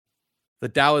The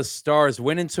Dallas Stars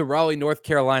went into Raleigh, North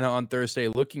Carolina on Thursday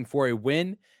looking for a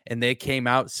win, and they came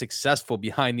out successful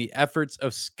behind the efforts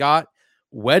of Scott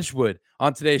Wedgwood.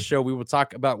 On today's show, we will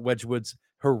talk about Wedgwood's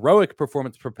heroic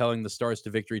performance propelling the Stars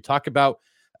to victory, talk about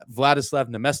Vladislav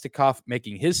Namestnikov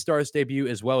making his Stars debut,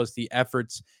 as well as the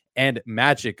efforts and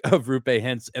magic of Rupe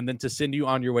Hintz, and then to send you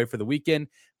on your way for the weekend,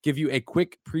 give you a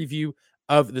quick preview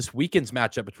of this weekend's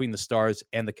matchup between the Stars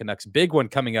and the Canucks. Big one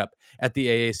coming up at the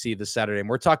AAC this Saturday. And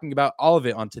we're talking about all of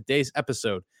it on today's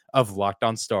episode of Locked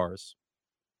On Stars.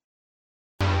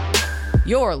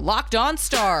 Your Locked On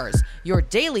Stars, your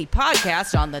daily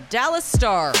podcast on the Dallas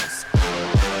Stars.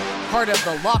 Part of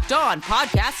the Locked On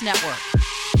Podcast Network.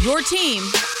 Your team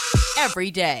every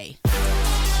day.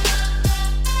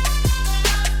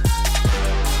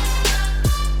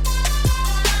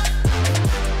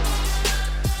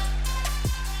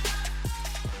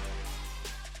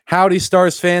 Howdy,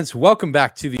 Stars fans. Welcome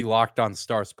back to the Locked On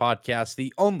Stars podcast,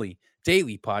 the only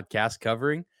daily podcast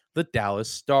covering the Dallas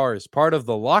Stars, part of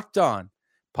the Locked On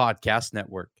Podcast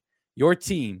Network. Your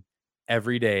team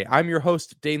every day. I'm your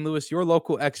host, Dane Lewis, your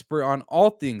local expert on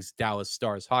all things Dallas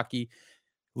Stars hockey,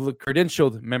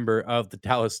 credentialed member of the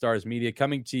Dallas Stars media,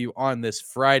 coming to you on this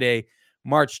Friday,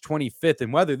 March 25th.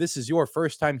 And whether this is your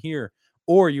first time here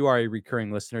or you are a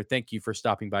recurring listener, thank you for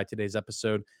stopping by today's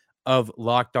episode of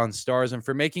Locked On Stars and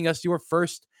for making us your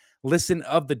first listen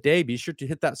of the day. Be sure to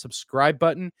hit that subscribe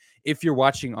button if you're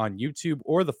watching on YouTube,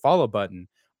 or the follow button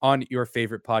on your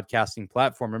favorite podcasting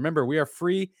platform. Remember, we are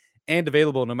free and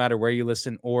available no matter where you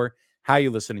listen or how you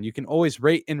listen. And you can always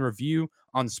rate and review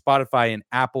on Spotify and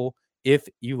Apple if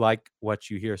you like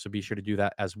what you hear. So be sure to do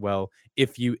that as well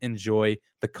if you enjoy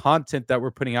the content that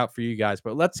we're putting out for you guys.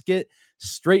 But let's get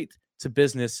straight to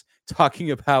business,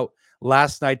 talking about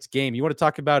last night's game. You want to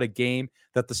talk about a game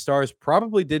that the Stars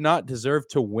probably did not deserve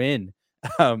to win.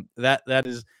 That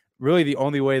is really the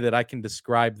only way that I can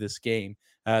describe this game.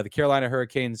 The Carolina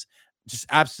Hurricanes just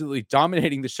absolutely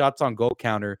dominating the shots on goal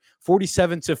counter,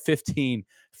 47-15,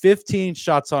 15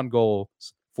 shots on goal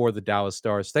for the Dallas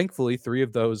Stars. Thankfully, 3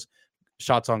 of those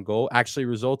shots on goal actually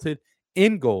resulted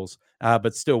in goals,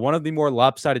 but still one of the more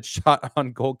lopsided shot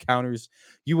on goal counters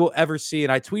you will ever see.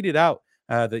 And I tweeted out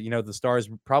that, the Stars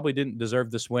probably didn't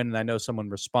deserve this win. And I know someone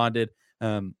responded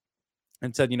and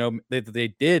said,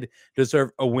 they did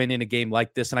deserve a win in a game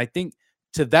like this. And I think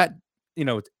to that,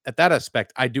 at that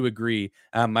aspect, I do agree.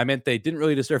 I meant they didn't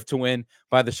really deserve to win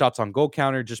by the shots on goal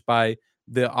counter, just by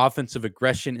the offensive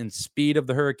aggression and speed of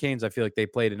the Hurricanes. I feel like they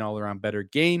played an all-around better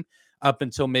game up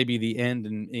until maybe the end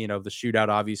and, the shootout,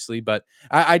 obviously. But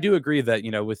I do agree that,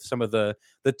 with some of the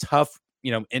tough,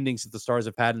 endings that the Stars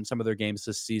have had in some of their games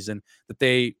this season, that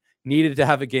they needed to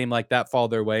have a game like that fall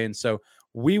their way. And so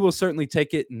we will certainly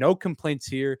take it. No complaints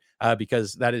here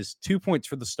because that is 2 points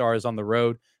for the Stars on the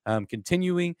road,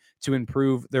 continuing to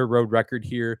improve their road record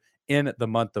here in the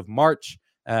month of March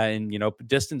and,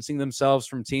 distancing themselves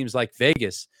from teams like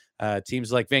Vegas,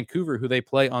 teams like Vancouver, who they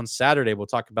play on Saturday. We'll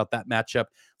talk about that matchup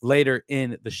later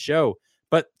in the show.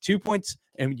 But 2 points,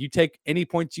 and you take any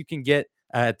points you can get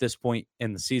at this point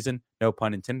in the season. No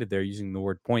pun intended there, using the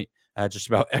word point just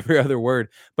about every other word.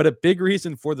 But a big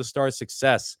reason for the Stars'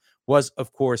 success was,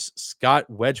 of course, Scott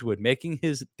Wedgwood making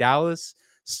his Dallas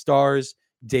Stars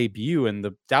debut. And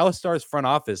the Dallas Stars front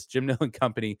office, Jim Nill and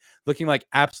company, looking like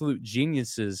absolute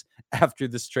geniuses after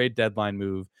this trade deadline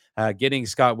move, getting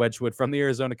Scott Wedgwood from the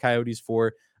Arizona Coyotes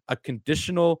for a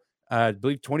conditional, I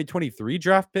believe, 2023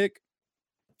 draft pick.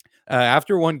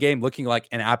 After one game looking like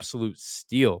an absolute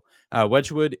steal.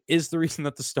 Wedgwood is the reason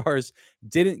that the Stars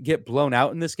didn't get blown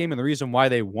out in this game and the reason why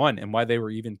they won and why they were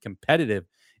even competitive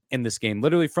in this game.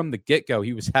 Literally from the get-go,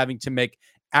 he was having to make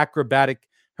acrobatic,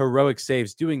 heroic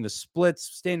saves, doing the splits,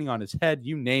 standing on his head,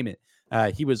 you name it.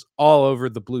 He was all over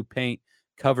the blue paint,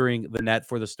 covering the net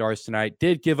for the Stars tonight.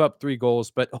 Did give up 3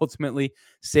 goals, but ultimately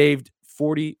saved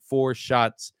 44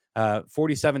 shots,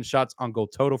 47 shots on goal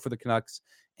total for the Canucks,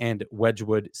 and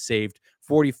Wedgwood saved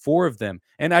 44 of them.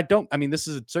 And this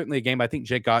is certainly a game I think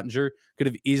Jake Ottinger could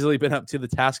have easily been up to the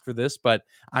task for this, but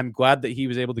I'm glad that he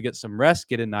was able to get some rest,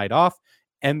 get a night off,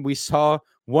 and we saw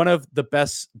one of the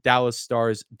best Dallas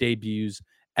Stars debuts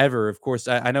ever. Of course,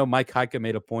 I know Mike Heika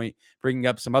made a point bringing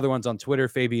up some other ones on Twitter.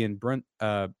 Fabian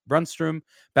Brunstrom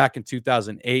back in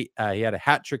 2008. He had a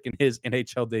hat trick in his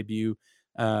NHL debut,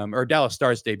 or Dallas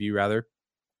Stars debut, rather,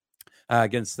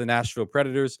 against the Nashville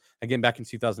Predators. Again, back in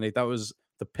 2008. That was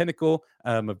the pinnacle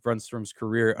of Brunstrom's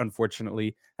career,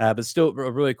 unfortunately, but still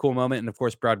a really cool moment. And of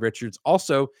course, Brad Richards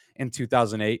also in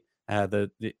 2008,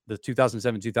 the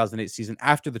 2007-2008 season,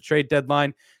 after the trade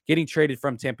deadline, getting traded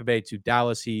from Tampa Bay to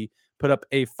Dallas. He put up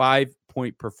a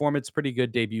point performance. Pretty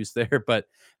good debuts there, but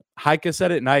Heike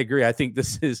said it, and I agree. I think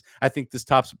this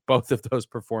tops both of those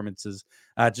performances.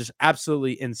 Just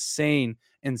absolutely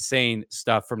insane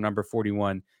stuff from number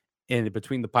 41 in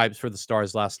between the pipes for the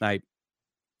Stars last night.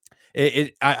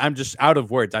 I'm just out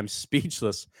of words. I'm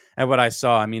speechless at what I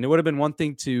saw. I mean, it would have been one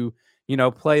thing to,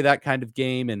 play that kind of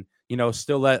game and,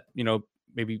 still let,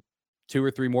 maybe 2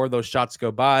 or 3 more of those shots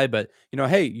go by. But,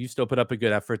 hey, you still put up a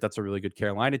good effort. That's a really good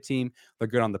Carolina team. They're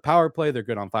good on the power play. They're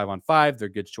good on 5-on-5. They're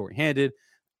good shorthanded.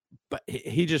 But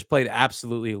he just played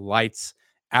absolutely lights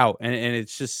out. And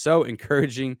it's just so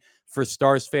encouraging for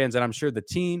Stars fans. And I'm sure the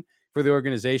team, for the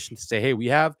organization, to say, hey, we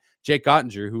have Jake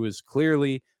Oettinger, who is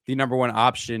clearly the number one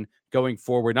option going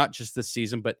forward, not just this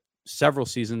season, but several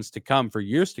seasons to come, for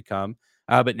years to come.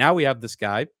 But now we have this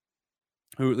guy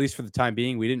who, at least for the time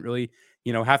being, we didn't really,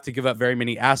 have to give up very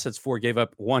many assets for. Gave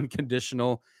up one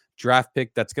conditional draft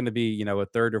pick that's going to be, a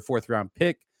 3rd or 4th round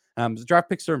pick. The draft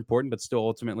picks are important, but still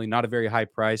ultimately not a very high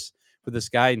price for this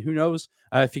guy. And who knows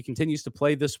if he continues to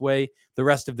play this way the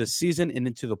rest of this season and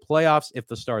into the playoffs, if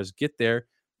the Stars get there,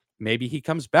 maybe he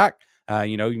comes back.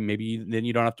 Maybe then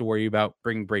you don't have to worry about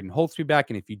bringing Braden Holtby back.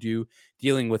 And if you do,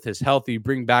 dealing with his health, you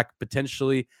bring back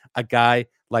potentially a guy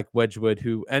like Wedgwood,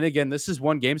 who, and again, this is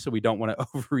one game, so we don't want to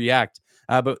overreact.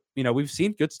 But, we've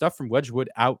seen good stuff from Wedgwood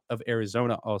out of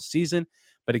Arizona all season.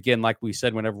 But again, like we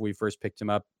said, whenever we first picked him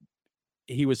up,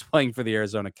 he was playing for the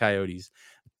Arizona Coyotes.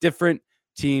 Different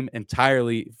team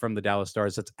entirely from the Dallas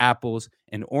Stars. That's apples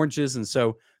and oranges. And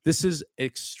so this is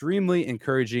extremely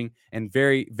encouraging and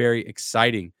very, very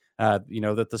exciting.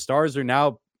 That the Stars are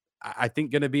now, I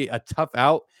think, going to be a tough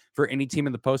out for any team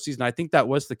in the postseason. I think that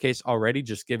was the case already,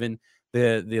 just given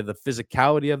the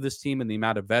physicality of this team and the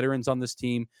amount of veterans on this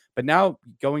team. But now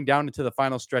going down into the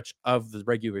final stretch of the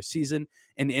regular season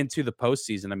and into the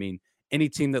postseason, I mean, any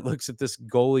team that looks at this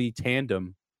goalie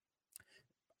tandem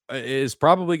is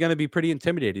probably going to be pretty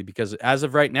intimidated, because as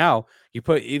of right now, you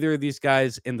put either of these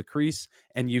guys in the crease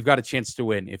and you've got a chance to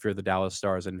win if you're the Dallas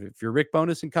Stars. And if you're Rick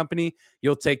Bowness and company,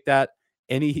 you'll take that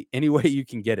any way you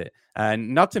can get it.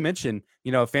 And not to mention,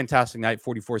 a fantastic night,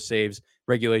 44 saves,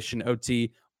 regulation,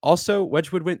 OT. Also,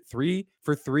 Wedgwood went 3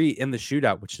 for 3 in the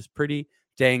shootout, which is pretty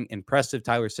dang impressive.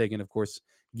 Tyler Seguin, of course,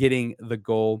 getting the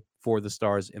goal for the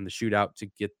Stars in the shootout to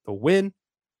get the win.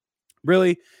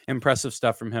 Really impressive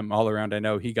stuff from him all around. I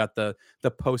know he got the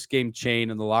post-game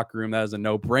chain in the locker room. That is a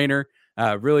no-brainer.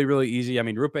 Really, really easy. I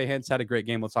mean, Rupe Hintz had a great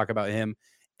game. We'll talk about him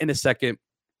in a second.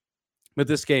 But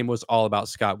this game was all about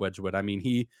Scott Wedgwood. I mean,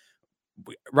 he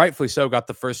rightfully so got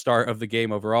the first star of the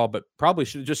game overall, but probably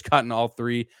should have just gotten all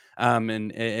 3.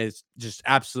 And it's just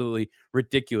absolutely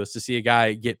ridiculous to see a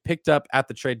guy get picked up at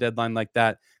the trade deadline like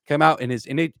that, come out in his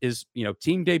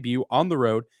team debut on the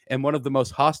road in one of the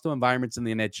most hostile environments in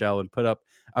the NHL and put up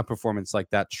a performance like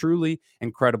that. Truly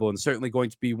incredible, and certainly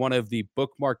going to be one of the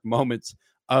bookmark moments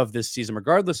of this season,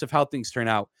 regardless of how things turn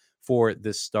out for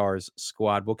this Stars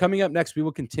squad. Well, coming up next, we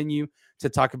will continue to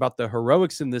talk about the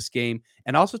heroics in this game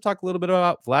and also talk a little bit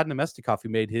about Vlad Namestnikov, who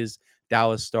made his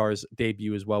Dallas Stars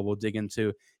debut as well. We'll dig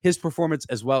into his performance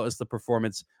as well as the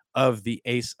performance of the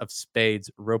ace of spades,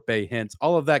 Rupe Hintz.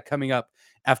 All of that coming up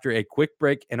after a quick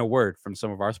break and a word from some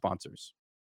of our sponsors.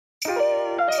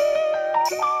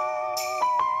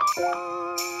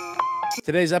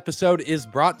 Today's episode is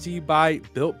brought to you by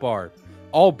Built Bar.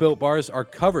 All Built Bars are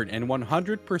covered in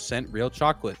 100% real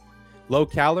chocolate. Low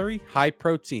calorie, high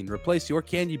protein. Replace your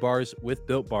candy bars with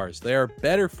Built Bars. They are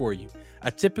better for you.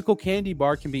 A typical candy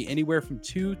bar can be anywhere from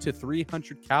 200 to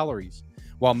 300 calories.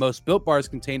 While most Built Bars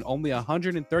contain only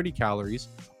 130 calories,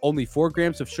 only 4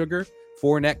 grams of sugar,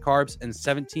 4 net carbs, and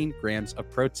 17 grams of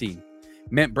protein.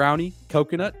 Mint brownie,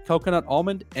 coconut, coconut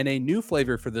almond, and a new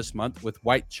flavor for this month with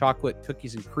white chocolate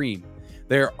cookies and cream.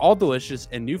 They are all delicious,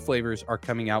 and new flavors are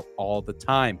coming out all the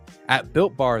time. At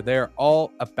Built Bar, they're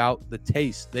all about the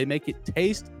taste. They make it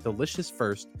taste delicious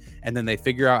first, and then they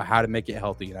figure out how to make it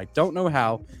healthy. And I don't know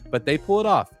how, but they pull it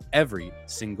off every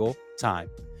single time.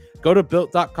 Go to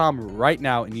Built.com right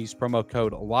now and use promo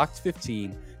code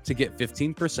LOCKED15 to get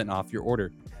 15% off your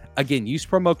order. Again, use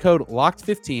promo code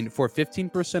LOCKED15 for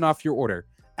 15% off your order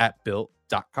at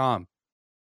Built.com.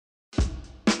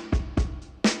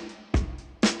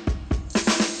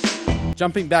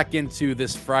 Jumping back into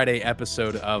this Friday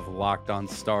episode of Locked On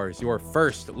Stars, your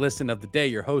first listen of the day.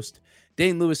 Your host,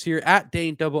 Dane Lewis here at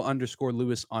Dane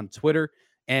 _Lewis on Twitter.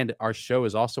 And our show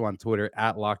is also on Twitter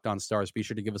at Locked On Stars. Be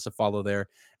sure to give us a follow there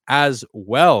as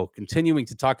well. Continuing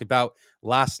to talk about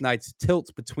last night's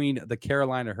tilt between the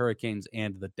Carolina Hurricanes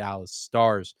and the Dallas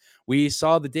Stars. We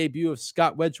saw the debut of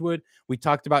Scott Wedgwood. We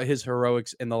talked about his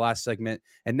heroics in the last segment.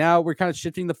 And now we're kind of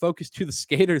shifting the focus to the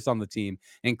skaters on the team,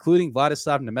 including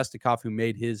Vladislav Namestnikov, who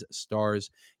made his Stars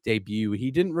debut.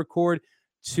 He didn't record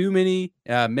too many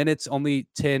minutes, only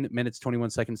 10 minutes, 21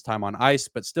 seconds time on ice,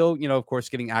 but still, of course,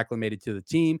 getting acclimated to the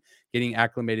team, getting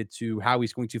acclimated to how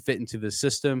he's going to fit into the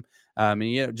system.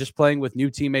 And, just playing with new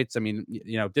teammates. I mean,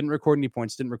 didn't record any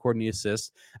points, didn't record any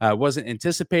assists, wasn't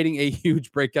anticipating a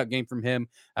huge breakout game from him.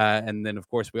 And then, of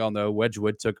course, we all know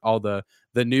Wedgwood took all the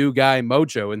new guy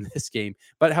mojo in this game.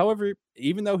 But however,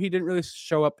 even though he didn't really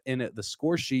show up in the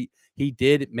score sheet, he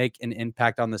did make an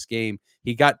impact on this game.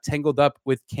 He got tangled up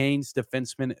with Canes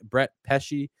defenseman Brett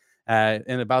Pesce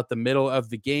in about the middle of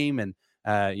the game. And,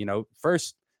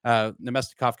 first,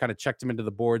 Namestnikov kind of checked him into the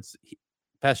boards.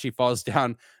 Pesce falls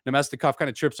down. Namestnikov kind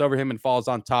of trips over him and falls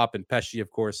on top. And Pesce,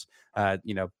 of course,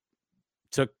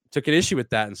 took an issue with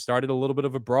that and started a little bit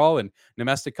of a brawl, and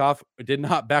Namestnikov did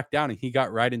not back down, and he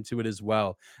got right into it as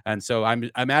well. And so I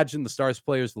imagine the Stars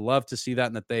players love to see that,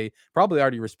 and that they probably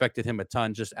already respected him a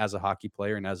ton just as a hockey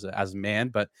player and as a man.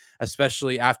 But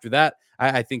especially after that,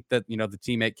 I think that, the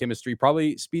teammate chemistry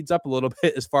probably speeds up a little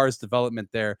bit as far as development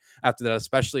there after that,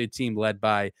 especially a team led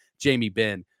by Jamie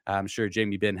Benn. I'm sure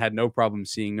Jamie Benn had no problem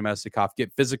seeing Namestnikov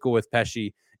get physical with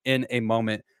Pesce in a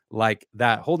moment like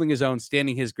that, holding his own,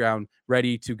 standing his ground,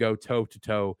 ready to go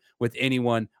toe-to-toe with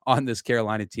anyone on this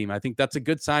Carolina team. I think that's a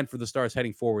good sign for the Stars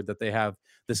heading forward, that they have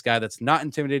this guy that's not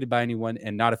intimidated by anyone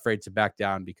and not afraid to back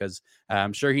down, because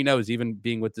I'm sure he knows, even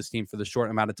being with this team for the short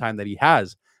amount of time that he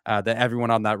has, that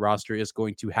everyone on that roster is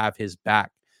going to have his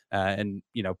back. And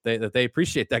they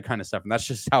appreciate that kind of stuff, and that's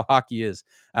just how hockey is.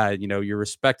 Your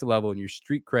respect level and your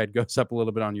street cred goes up a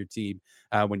little bit on your team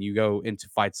when you go into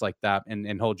fights like that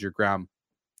and hold your ground.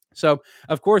 So,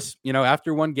 of course,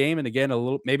 after one game, and again,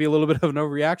 maybe a little bit of an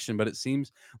overreaction, but it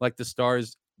seems like the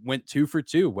Stars went 2 for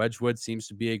 2. Wedgwood seems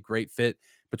to be a great fit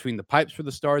between the pipes for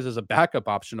the Stars as a backup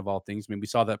option of all things. I mean, we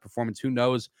saw that performance. Who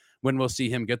knows when we'll see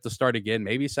him get the start again?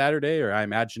 Maybe Saturday, or I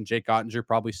imagine Jake Ottinger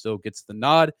probably still gets the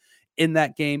nod in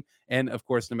that game. And of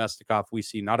course, Namestnikov, we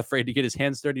see not afraid to get his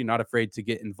hands dirty, not afraid to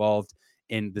get involved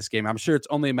in this game. I'm sure it's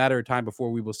only a matter of time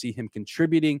before we will see him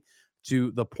contributing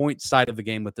to the point side of the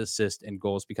game with assists and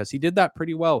goals, because he did that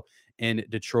pretty well in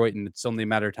Detroit, and it's only a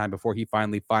matter of time before he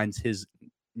finally finds his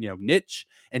niche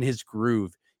and his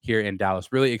groove here in Dallas.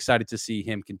 Really excited to see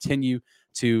him continue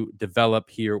to develop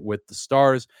here with the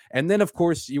Stars. And then, of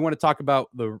course, you want to talk about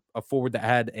a forward that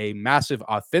had a massive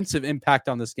offensive impact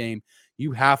on this game.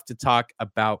 You have to talk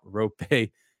about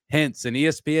Roope Hintz. And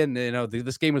ESPN,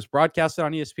 this game was broadcasted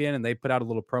on ESPN, and they put out a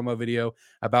little promo video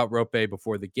about Roope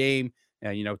before the game.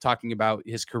 Talking about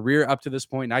his career up to this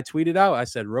point. And I tweeted out, I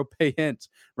said, Roope Hintz,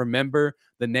 remember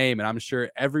the name. And I'm sure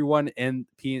everyone in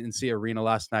PNC Arena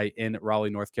last night in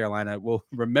Raleigh, North Carolina will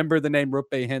remember the name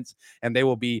Roope Hintz, and they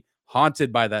will be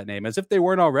haunted by that name, as if they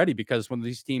weren't already, because when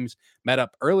these teams met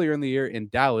up earlier in the year in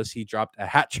Dallas, he dropped a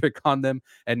hat trick on them,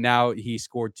 and now he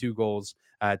scored 2 goals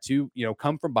to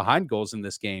come from behind goals in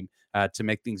this game to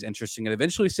make things interesting and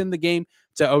eventually send the game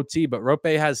to OT. But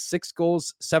Roope has 6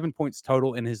 goals, 7 points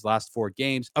total in his last 4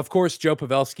 games. Of course, Joe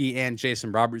Pavelski and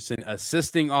Jason Robertson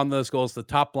assisting on those goals. The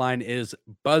top line is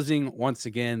buzzing once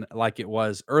again like it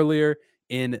was earlier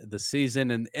in the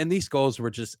season. And these goals were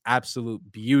just absolute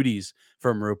beauties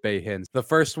from Roope Hintz. The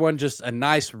first one, just a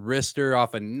nice wrister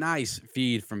off a nice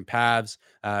feed from Pavs.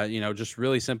 Just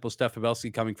really simple stuff.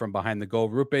 Pavelski coming from behind the goal.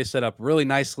 Roope set up really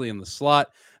nicely in the slot,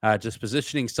 just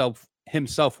positioning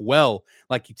himself well,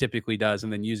 like he typically does,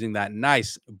 and then using that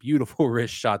nice, beautiful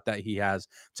wrist shot that he has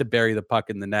to bury the puck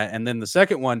in the net. And then the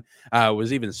second one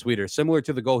was even sweeter, similar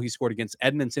to the goal he scored against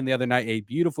Edmonton the other night. A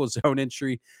beautiful zone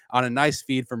entry on a nice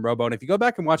feed from Robo. And if you go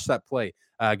back and watch that play,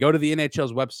 go to the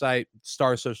NHL's website,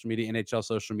 Star social media, NHL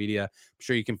social media. I'm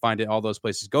sure you can find it all those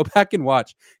places. Go back and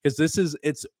watch, because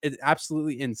it's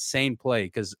absolutely insane play.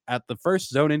 Because at the first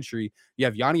zone entry, you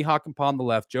have Yanni Hakanpää on the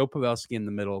left, Joe Pavelski in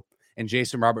the middle, and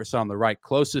Jason Robertson on the right,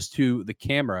 closest to the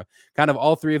camera, kind of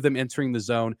all 3 of them entering the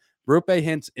zone. Roope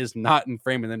Hintz is not in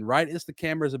frame. And then right as the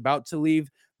camera is about to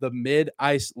leave the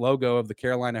mid-ice logo of the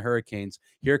Carolina Hurricanes,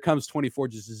 here comes 24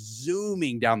 just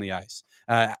zooming down the ice,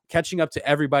 catching up to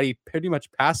everybody, pretty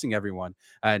much passing everyone.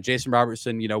 Jason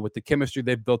Robertson, with the chemistry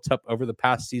they've built up over the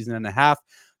past season and a half,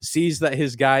 sees that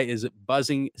his guy is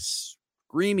buzzing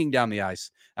screaming down the ice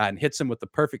and hits him with the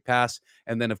perfect pass.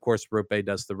 And then, of course, Roope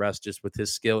does the rest just with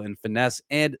his skill and finesse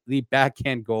and the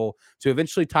backhand goal to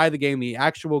eventually tie the game, the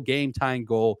actual game-tying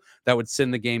goal that would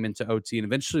send the game into OT and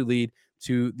eventually lead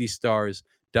to the Stars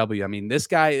W. I mean, this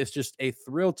guy is just a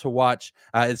thrill to watch.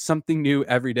 It's something new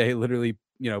every day, literally,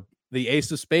 the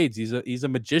ace of spades. He's a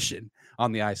magician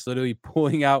on the ice, literally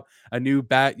pulling out a new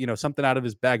bag, something out of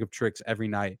his bag of tricks every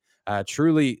night.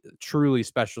 Truly, truly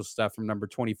special stuff from number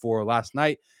 24 last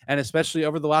night, and especially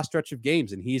over the last stretch of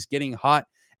games. And he's getting hot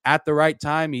at the right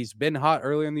time. He's been hot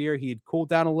earlier in the year. He had cooled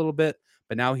down a little bit,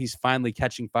 but now he's finally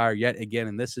catching fire yet again.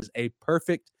 And this is a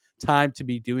perfect time to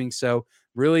be doing so.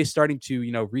 Really starting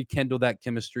to, rekindle that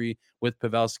chemistry with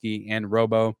Pavelski and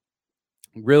Robo.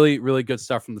 Really, really good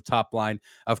stuff from the top line.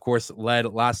 Of course, led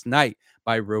last night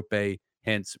by Roope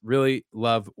Hintz. Really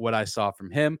love what I saw from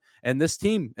him. And this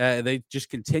team, they just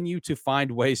continue to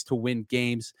find ways to win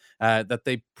games that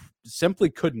they simply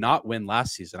could not win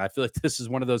last season. I feel like this is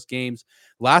one of those games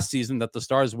last season that the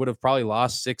Stars would have probably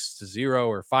lost 6-0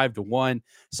 or 5-1,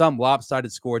 some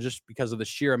lopsided score just because of the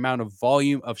sheer amount of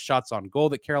volume of shots on goal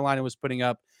that Carolina was putting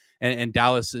up and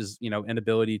Dallas's,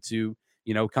 inability to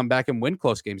come back and win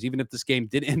close games. Even if this game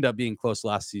did end up being close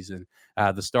last season,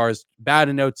 the Stars bad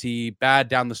in OT, bad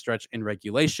down the stretch in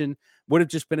regulation, would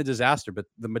have just been a disaster. But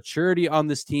the maturity on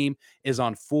this team is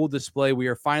on full display. We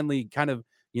are finally kind of,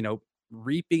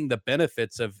 reaping the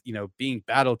benefits of, being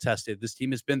battle tested. This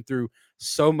team has been through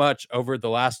so much over the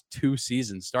last 2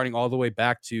 seasons, starting all the way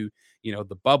back to,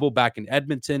 the bubble back in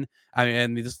Edmonton. I mean,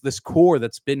 and this core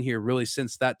that's been here really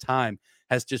since that time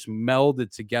has just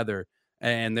melded together,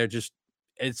 and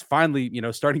it's finally,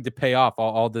 starting to pay off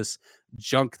all this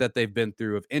junk that they've been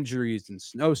through of injuries and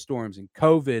snowstorms and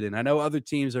COVID. And I know other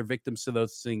teams are victims to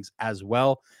those things as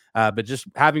well. But just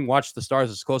having watched the Stars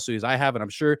as closely as I have, and I'm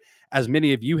sure as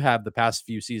many of you have the past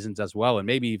few seasons as well, and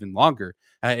maybe even longer,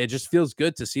 it just feels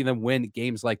good to see them win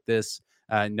games like this,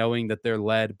 knowing that they're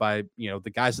led by,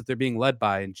 the guys that they're being led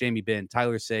by, and Jamie Benn,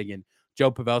 Tyler Seguin, Joe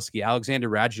Pavelski, Alexander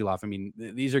Radulov. I mean,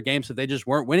 these are games that they just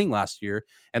weren't winning last year,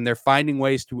 and they're finding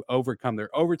ways to overcome. Their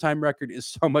overtime record is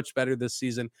so much better this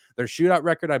season. Their shootout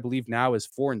record, I believe, now is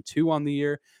 4-2 on the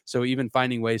year. So even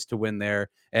finding ways to win there,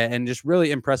 and just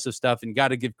really impressive stuff. And got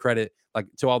to give credit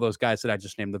to all those guys that I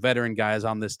just named, the veteran guys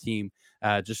on this team,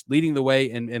 just leading the way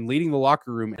and leading the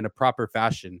locker room in a proper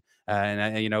fashion.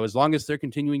 As long as they're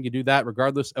continuing to do that,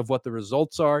 regardless of what the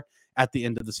results are at the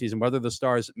end of the season, whether the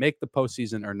Stars make the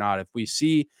postseason or not, if we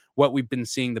see what we've been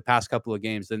seeing the past couple of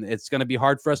games, then it's going to be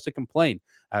hard for us to complain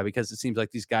because it seems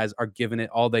like these guys are giving it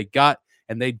all they got,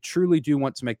 and they truly do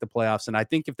want to make the playoffs. And I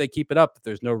think if they keep it up,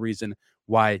 there's no reason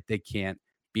why they can't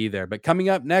be there. But coming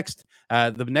up next,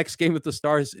 the next game that the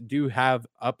Stars do have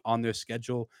up on their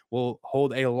schedule will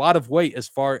hold a lot of weight as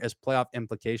far as playoff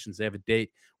implications. They have a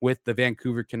date with the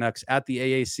Vancouver Canucks at the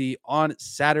AAC on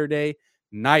Saturday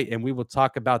night, and we will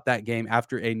talk about that game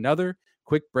after another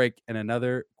quick break and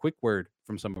another quick word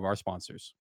from some of our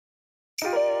sponsors.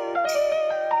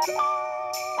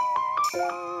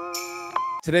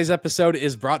 Today's episode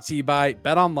is brought to you by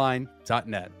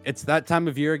BetOnline.net. It's that time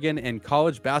of year again, and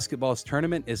college basketball's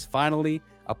tournament is finally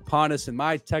upon us. And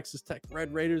my Texas Tech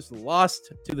Red Raiders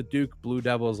lost to the Duke Blue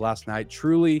Devils last night.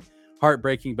 Truly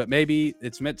heartbreaking, but maybe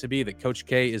it's meant to be that Coach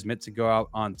K is meant to go out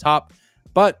on top.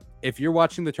 But if you're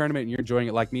watching the tournament and you're enjoying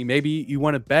it like me, maybe you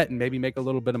want to bet and maybe make a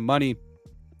little bit of money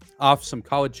off some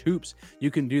college hoops. You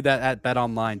can do that at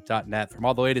betonline.net. From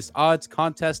all the latest odds,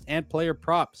 contests, and player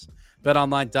props,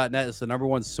 betonline.net is the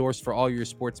 #1 source for all your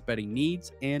sports betting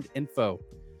needs and info.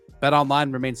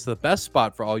 BetOnline remains the best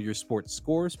spot for all your sports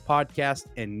scores, podcasts,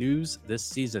 and news this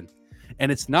season.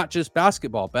 And it's not just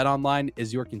basketball. BetOnline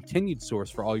is your continued source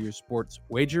for all your sports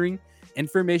wagering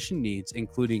information needs,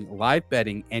 including live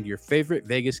betting and your favorite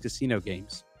Vegas casino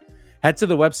games. Head to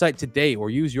the website today or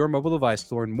use your mobile device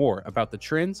to learn more about the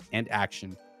trends and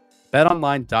action.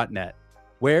 BetOnline.net,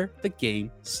 where the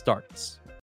game starts.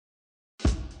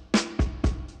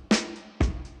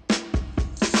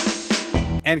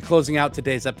 And closing out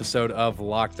today's episode of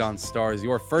Locked On Stars,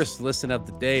 your first listen of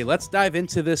the day, let's dive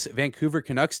into this Vancouver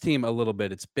Canucks team a little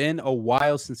bit. It's been a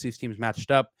while since these teams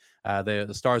matched up.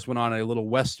 The Stars went on a little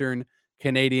Western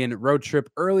Canadian road trip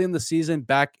early in the season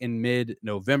back in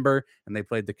mid-November, and they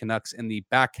played the Canucks in the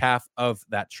back half of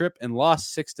that trip and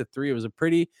lost 6-3. It was a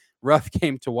pretty rough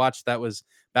game to watch. That was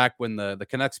back when the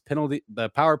Canucks the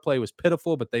power play was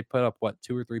pitiful, but they put up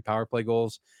 2 or 3 power play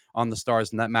goals on the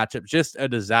Stars in that matchup. Just a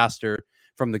disaster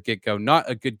from the get-go. Not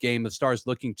a good game. The Stars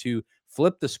looking to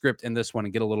flip the script in this one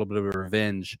and get a little bit of a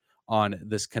revenge on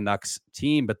this Canucks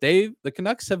team. But the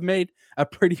Canucks have made a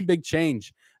pretty big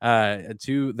change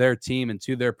to their team and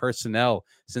to their personnel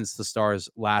since the Stars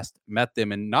last met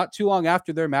them. And not too long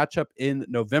after their matchup in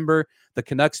November, the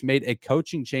Canucks made a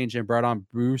coaching change and brought on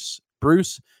Bruce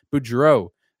Boudreau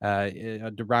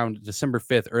around December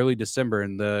 5th, early December.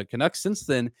 And the Canucks since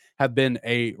then have been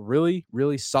a really,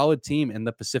 really solid team in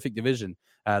the Pacific Division.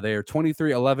 They are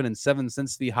 23-11-7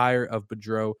 since the hire of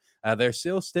Boudreau. They're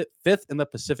still fifth in the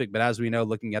Pacific, but as we know,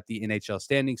 looking at the NHL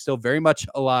standings, still very much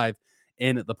alive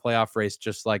in the playoff race,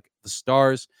 just like the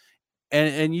Stars.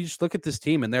 And you just look at this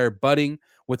team, and they're budding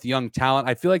with young talent.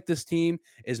 I feel like this team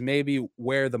is maybe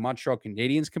where the Montreal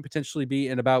Canadiens can potentially be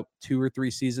in about 2 or 3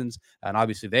 seasons. And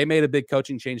obviously, they made a big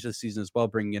coaching change this season as well,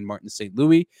 bringing in Martin St.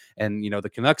 Louis. And, the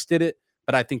Canucks did it,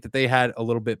 but I think that they had a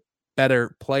little bit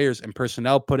better players and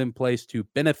personnel put in place to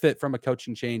benefit from a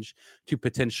coaching change to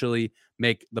potentially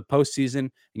make the postseason.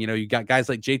 You got guys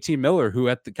like JT Miller, who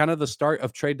at the kind of the start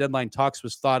of trade deadline talks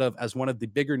was thought of as one of the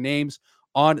bigger names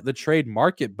on the trade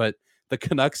market, but the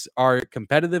Canucks are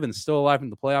competitive and still alive in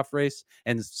the playoff race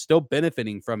and still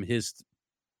benefiting from his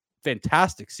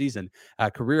fantastic season.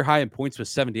 Career high in points with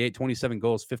 78, 27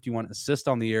 goals, 51 assists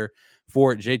on the year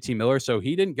for JT Miller. So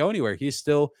he didn't go anywhere. He's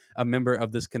still a member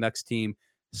of this Canucks team,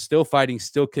 still fighting,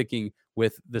 still kicking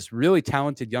with this really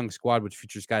talented young squad, which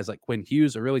features guys like Quinn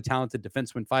Hughes, a really talented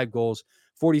defenseman, 5 goals,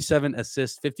 47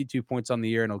 assists, 52 points on the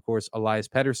year. And of course, Elias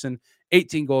Pettersson,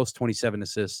 18 goals, 27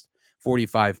 assists,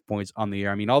 45 points on the year.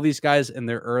 I mean, all these guys in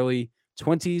their early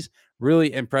 20s,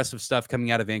 really impressive stuff coming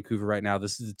out of Vancouver right now.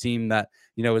 This is a team that,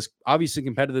 is obviously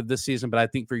competitive this season, but I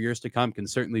think for years to come can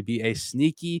certainly be a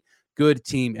sneaky good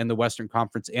team in the Western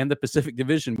Conference and the Pacific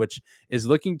Division, which is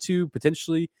looking to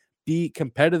potentially be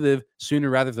competitive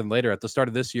sooner rather than later. At the start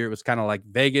of this year, it was kind of like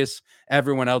Vegas.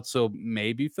 Everyone else will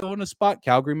maybe fill in a spot.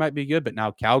 Calgary might be good, but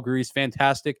now Calgary's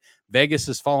fantastic. Vegas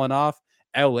has fallen off.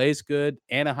 LA's good.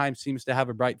 Anaheim seems to have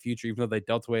a bright future, even though they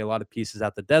dealt away a lot of pieces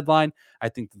at the deadline. I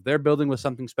think that they're building with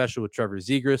something special with Trevor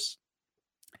Zegras.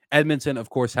 Edmonton, of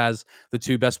course, has the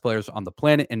 2 best players on the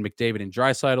planet in McDavid and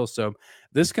Draisaitl. So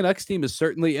this Canucks team is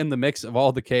certainly in the mix of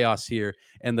all the chaos here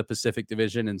in the Pacific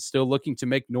Division and still looking to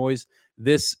make noise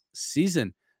this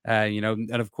season.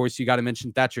 And of course, you got to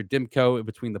mention Thatcher Demko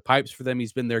between the pipes for them.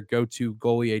 He's been their go-to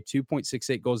goalie, a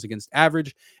 2.68 goals against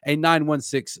average, a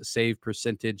 916 save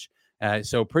percentage.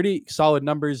 So pretty solid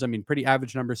numbers. I mean, pretty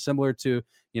average numbers, similar to,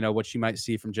 what you might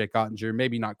see from Jake Ottinger.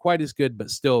 Maybe not quite as good,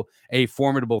 but still a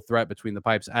formidable threat between the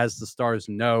pipes, as the Stars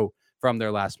know from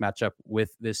their last matchup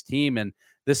with this team. And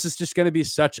this is just going to be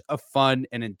such a fun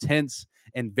and intense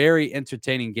and very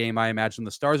entertaining game. I imagine the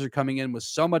Stars are coming in with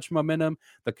so much momentum.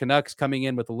 The Canucks coming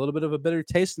in with a little bit of a bitter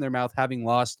taste in their mouth, having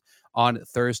lost on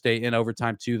Thursday in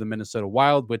overtime to the Minnesota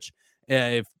Wild, which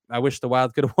if I wish the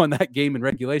Wild could have won that game in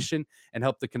regulation and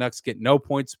helped the Canucks get no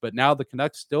points. But now the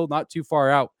Canucks still not too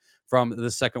far out from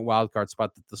the second wildcard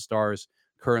spot that the Stars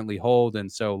currently hold. And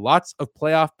so lots of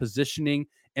playoff positioning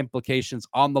implications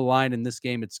on the line in this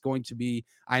game. It's going to be,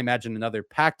 I imagine, another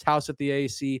packed house at the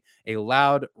AAC, a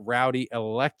loud, rowdy,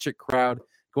 electric crowd.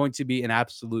 Going to be an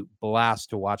absolute blast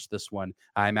to watch this one.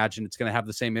 I imagine it's going to have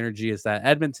the same energy as that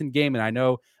Edmonton game. And I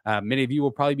know many of you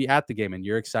will probably be at the game and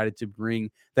you're excited to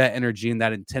bring that energy and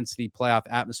that intensity playoff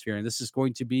atmosphere. And this is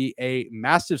going to be a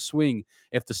massive swing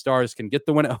if the Stars can get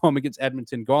the win at home against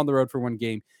Edmonton, go on the road for one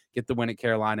game, get the win at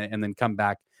Carolina, and then come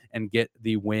back and get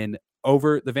the win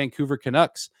over the Vancouver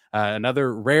Canucks.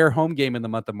 Another rare home game in the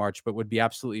month of March, but would be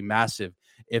absolutely massive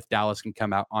if Dallas can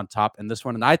come out on top in this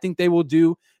one. And I think they will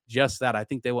do just that. I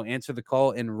think they will answer the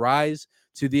call and rise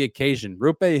to the occasion.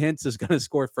 Roope Hintz is going to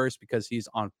score first because he's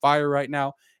on fire right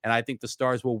now. And I think the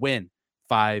Stars will win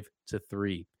 5-3.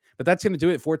 But that's going to do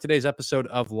it for today's episode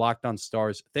of Locked On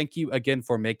Stars. Thank you again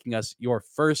for making us your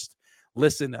first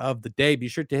listen of the day. Be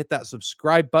sure to hit that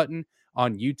subscribe button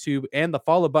on YouTube and the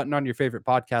follow button on your favorite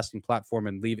podcasting platform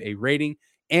and leave a rating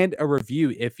and a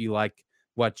review if you like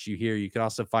what you hear. You can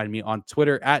also find me on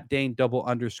Twitter at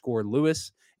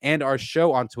Dane_Lewis and our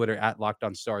show on Twitter at Locked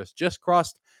On Stars. Just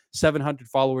crossed 700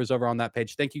 followers over on that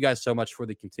page. Thank you guys so much for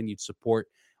the continued support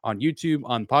on YouTube,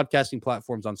 on podcasting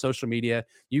platforms, on social media.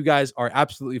 You guys are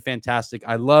absolutely fantastic.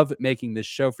 I love making this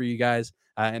show for you guys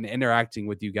and interacting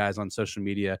with you guys on social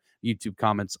media, YouTube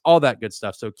comments, all that good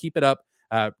stuff. So keep it up.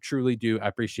 Truly do. I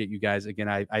appreciate you guys. Again,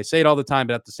 I say it all the time,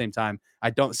 but at the same time, I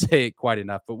don't say it quite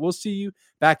enough. But we'll see you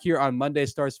back here on Monday,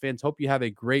 Stars fans. Hope you have a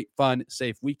great, fun,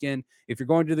 safe weekend. If you're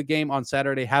going to the game on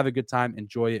Saturday, have a good time.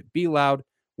 Enjoy it. Be loud.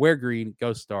 Wear green.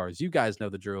 Go Stars. You guys know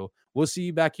the drill. We'll see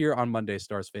you back here on Monday,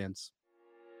 Stars fans.